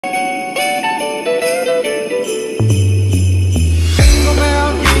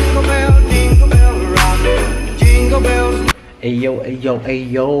Hey yo, hey yo, hey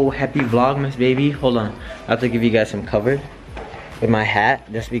yo, happy Vlogmas, baby. Hold on, I have to give you guys some cover with my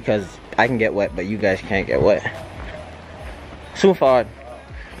hat just because I can get wet, but you guys can't get wet. So far.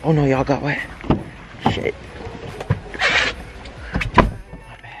 Oh no, y'all got wet. Shit.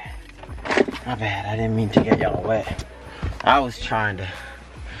 My bad, I didn't mean to get y'all wet. I was trying to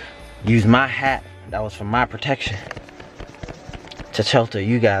use my hat that was for my protection to shelter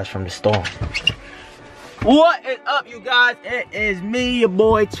you guys from the storm. What is up, you guys? It is me, your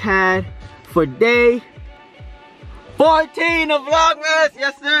boy Chad, for day 14 of Vlogmas.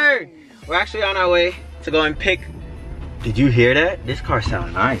 Yes, sir. We're actually on our way to go and pick. Did you hear that? This car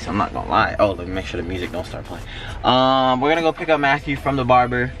sounds nice. I'm not gonna lie. Oh, let me make sure the music don't start playing. We're gonna go pick up Matthew from the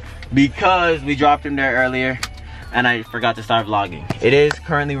barber because we dropped him there earlier, and I forgot to start vlogging. It is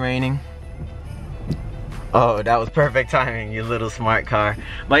currently raining. Oh, that was perfect timing, you little smart car.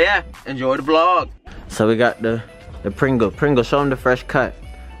 But yeah, enjoy the vlog. So we got the Pringle. Pringle, show him the fresh cut.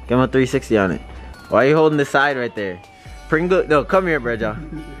 Give him a 360 on it. Why are you holding the side right there? Pringle, no, come here, bro,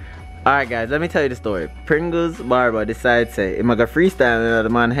 John. Alright guys, let me tell you the story. Pringle's barber decided say, I'm gonna freestyle out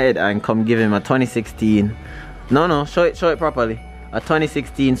of my head and come give him a 2016. No, show it properly. A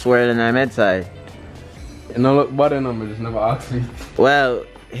 2016 swirling on my side. It don't look bad enough, just never asked me. Well,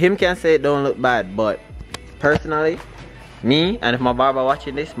 him can say it don't look bad, but personally, me, and if my barber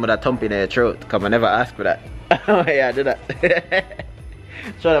watching this, I'm gonna thump in their throat, because I never asked for that. Oh yeah, do that.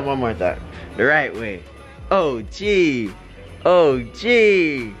 Show that one more time. The right way. Oh gee. Oh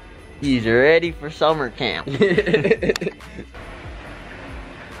gee. He's ready for summer camp. What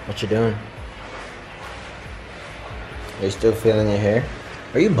you doing? Are you still feeling your hair?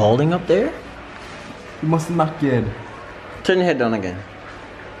 Are you balding up there? You must knock your head. Turn your head down again.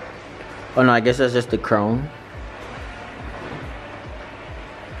 Oh no, I guess that's just the crown.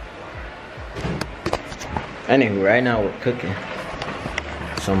 Anywho, right now we're cooking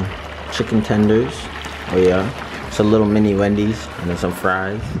some chicken tenders. Oh yeah, some little mini Wendy's and then some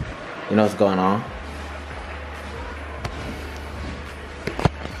fries. You know what's going on.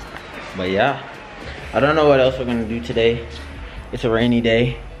 But yeah, I don't know what else we're gonna do today. It's a rainy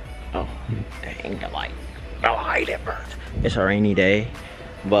day. Oh, dang, the light it burns. It's a rainy day,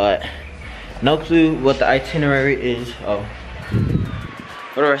 but no clue what the itinerary is. Oh,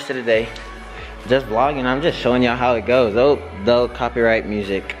 for the rest of the day. Just vlogging, I'm just showing y'all how it goes. Oh, the copyright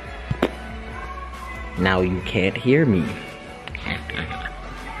music. Now you can't hear me.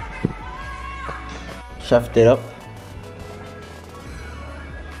 Shoved it up.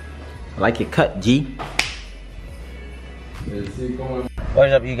 Like it cut, G.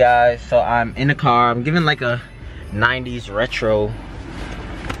 What's up, you guys? So I'm in the car. I'm giving like a 90s retro,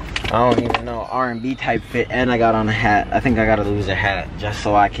 I don't even know, R&B type fit, and I got on a hat. I think I gotta lose a hat just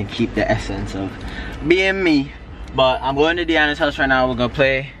so I can keep the essence of being me. But I'm going to Deanna's house right now. We're gonna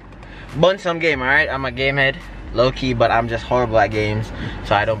play some game, alright? I'm a game head, low-key, but I'm just horrible at games,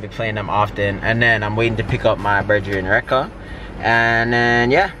 so I don't be playing them often. And then I'm waiting to pick up my burger in Rekka. And then,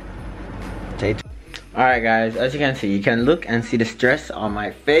 yeah. Alright guys, as you can see, you can look and see the stress on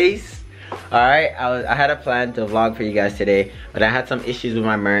my face. Alright, I had a plan to vlog for you guys today, but I had some issues with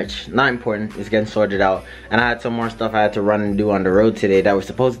my merch. Not important, it's getting sorted out. And I had some more stuff I had to run and do on the road today that was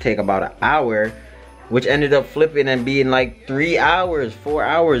supposed to take about an hour, which ended up flipping and being like 3 hours, 4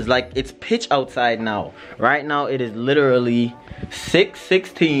 hours. Like, it's pitch outside now. Right now it is literally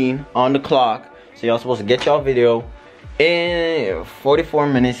 6:16 on the clock. So y'all supposed to get y'all video in 44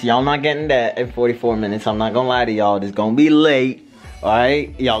 minutes. Y'all not getting that in 44 minutes. I'm not gonna lie to y'all, it's gonna be late.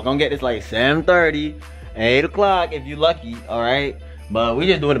 Alright, y'all gonna get this like 7:30, 8 o'clock if you lucky, alright? But we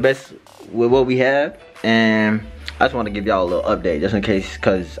just doing the best with what we have, and I just want to give y'all a little update just in case,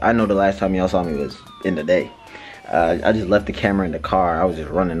 because I know the last time y'all saw me was in the day. I just left the camera in the car. I was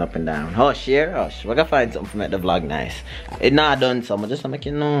just running up and down. Oh share, I gotta find something from at the VLOGMAS. It not done something, just to make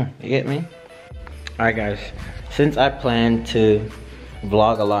you know, you get me? Alright guys, since I plan to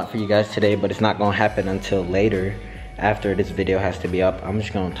vlog a lot for you guys today, but it's not gonna happen until later, after this video has to be up, I'm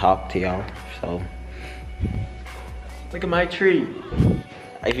just gonna talk to y'all. So look at my tree.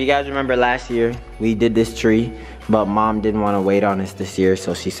 If you guys remember last year, we did this tree, but mom didn't want to wait on us this year,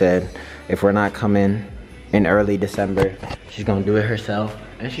 so she said if we're not coming in early December, she's gonna do it herself,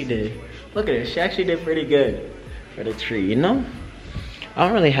 and she did. Look at it, she actually did pretty good for the tree, you know? I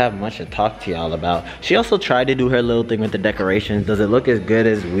don't really have much to talk to y'all about. She also tried to do her little thing with the decorations. Does it look as good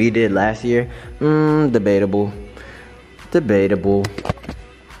as we did last year? Debatable. Debatable.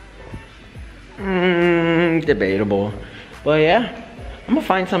 Debatable. But yeah, I'm gonna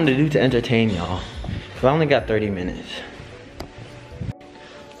find something to do to entertain y'all. I only got 30 minutes.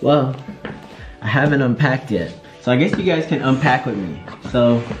 Well, I haven't unpacked yet. So I guess you guys can unpack with me.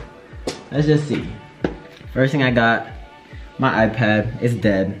 So let's just see. First thing I got, my iPad. It's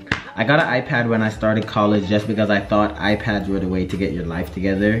dead. I got an iPad when I started college just because I thought iPads were the way to get your life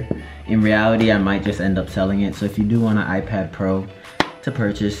together. In reality, I might just end up selling it. So if you do want an iPad Pro to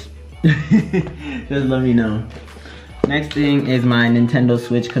purchase, just let me know. Next thing is my Nintendo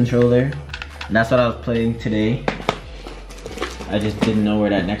Switch controller. That's what I was playing today. I just didn't know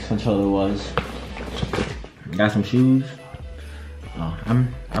where that next controller was. Got some shoes. Oh,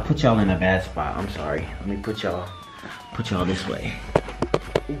 I put y'all in a bad spot. I'm sorry. Let me put y'all this way.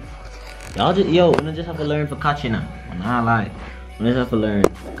 Y'all just, yo, I just have to learn for catching up. I'm not lying. I just have to learn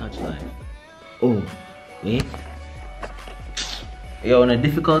for catching life. Oh, wait. Yo, on a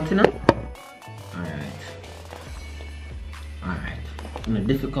difficulty now? Alright. Alright. On a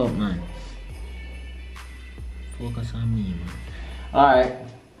difficult man. Focus on me, man. Alright.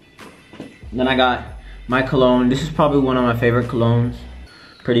 Then I got my cologne. This is probably one of my favorite colognes.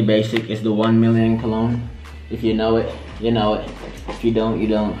 Pretty basic. It's the 1 million cologne. If you know it, you know it. If you don't, you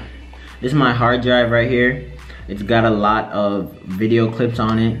don't. This is my hard drive right here. It's got a lot of video clips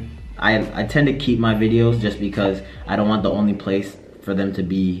on it. I tend to keep my videos just because I don't want the only place for them to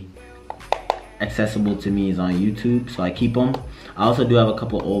be accessible to me is on YouTube, so I keep them. I also do have a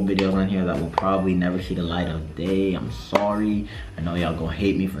couple old videos on here that will probably never see the light of day. I'm sorry. I know y'all gonna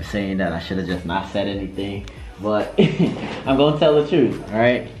hate me for saying that. I should have just not said anything, but I'm gonna tell the truth, all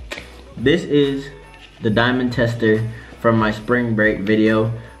right? This is the diamond tester from my spring break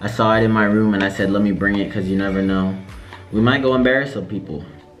video. I saw it in my room and I said, let me bring it because you never know. We might go embarrass some people.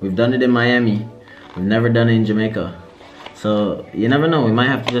 We've done it in Miami. We've never done it in Jamaica. So you never know, we might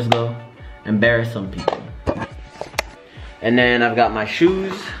have to just go embarrass some people. And then I've got my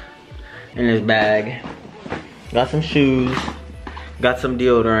shoes in this bag. Got some shoes, got some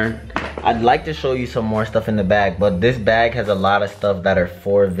deodorant. I'd like to show you some more stuff in the bag, but this bag has a lot of stuff that are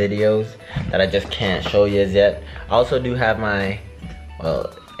for videos that I just can't show you as yet. I also do have my,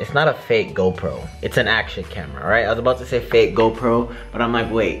 well, it's not a fake GoPro. It's an action camera, right? I was about to say fake GoPro, but I'm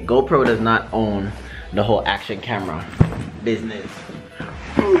like, wait, GoPro does not own the whole action camera business.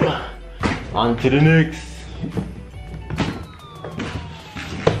 On to the next.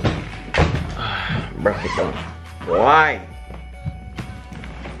 Broke it down. Why?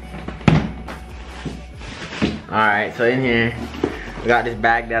 Alright, so in here, I got this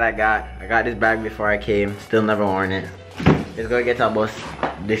bag that I got. I got this bag before I came. Still never worn it. It's gonna get to our bus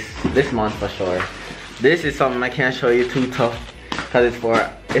this month for sure. This is something I can't show you too tough because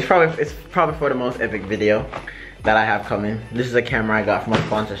it's probably for the most epic video that I have coming. This is a camera I got from a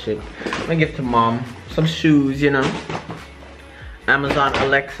sponsorship. I'm gonna give to mom. Some shoes, you know. Amazon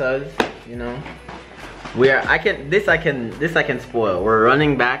Alexas, you know. I can spoil. We're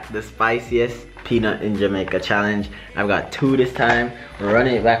running back the spiciest peanut in Jamaica challenge. I've got 2 this time. We're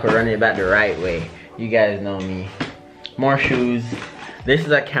running it back the right way. You guys know me. More shoes. This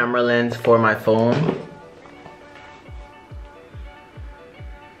is a camera lens for my phone.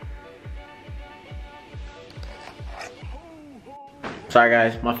 Sorry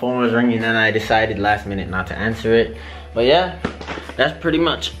guys, my phone was ringing and I decided last minute not to answer it. But yeah, that's pretty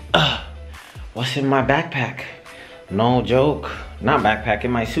much what's in my backpack. No joke. Not backpack,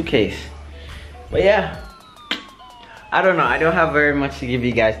 in my suitcase. But yeah, I don't know. I don't have very much to give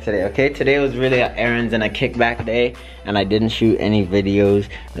you guys today, okay? Today was really an errands and a kickback day. And I didn't shoot any videos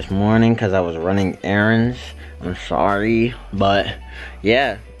this morning because I was running errands. I'm sorry. But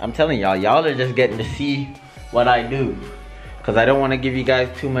yeah, I'm telling y'all are just getting to see what I do. Because I don't want to give you guys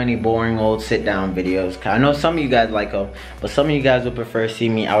too many boring old sit down videos. I know some of you guys like them, but some of you guys would prefer see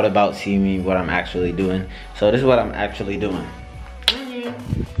me out about, see me what I'm actually doing. So this is what I'm actually doing.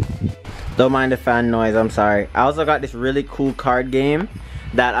 Don't mind the fan noise, I'm sorry. I also got this really cool card game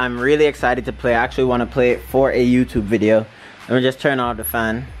that I'm really excited to play. I actually want to play it for a YouTube video. Let me just turn off the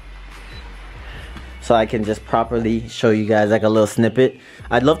fan so I can just properly show you guys like a little snippet.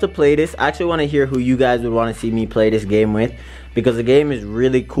 I'd love to play this. I actually want to hear who you guys would want to see me play this game with, because the game is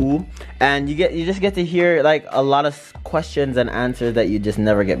really cool and you just get to hear like a lot of questions and answers that you just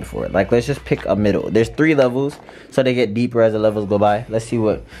never get before. Like, let's just pick a middle. There's 3 levels, so they get deeper as the levels go by. Let's see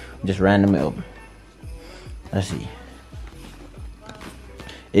what, just random it open. Let's see.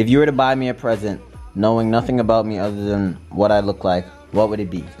 If you were to buy me a present knowing nothing about me other than what I look like, what would it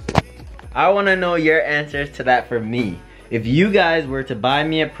be? I want to know your answers to that for me. If you guys were to buy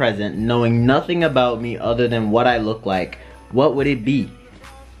me a present knowing nothing about me other than what I look like, what would it be?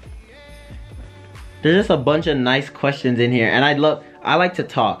 There's just a bunch of nice questions in here, and I like to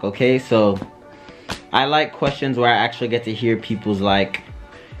talk, okay? So I like questions where I actually get to hear people's like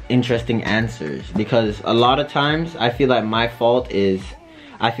interesting answers, because a lot of times I feel like my fault is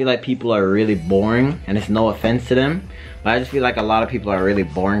I feel like people are really boring, and it's no offense to them, but I just feel like a lot of people are really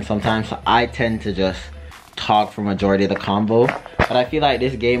boring sometimes, so I tend to just talk for majority of the convo. But I feel like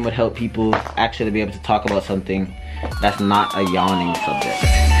this game would help people actually be able to talk about something that's not a yawning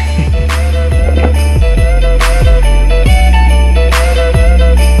subject.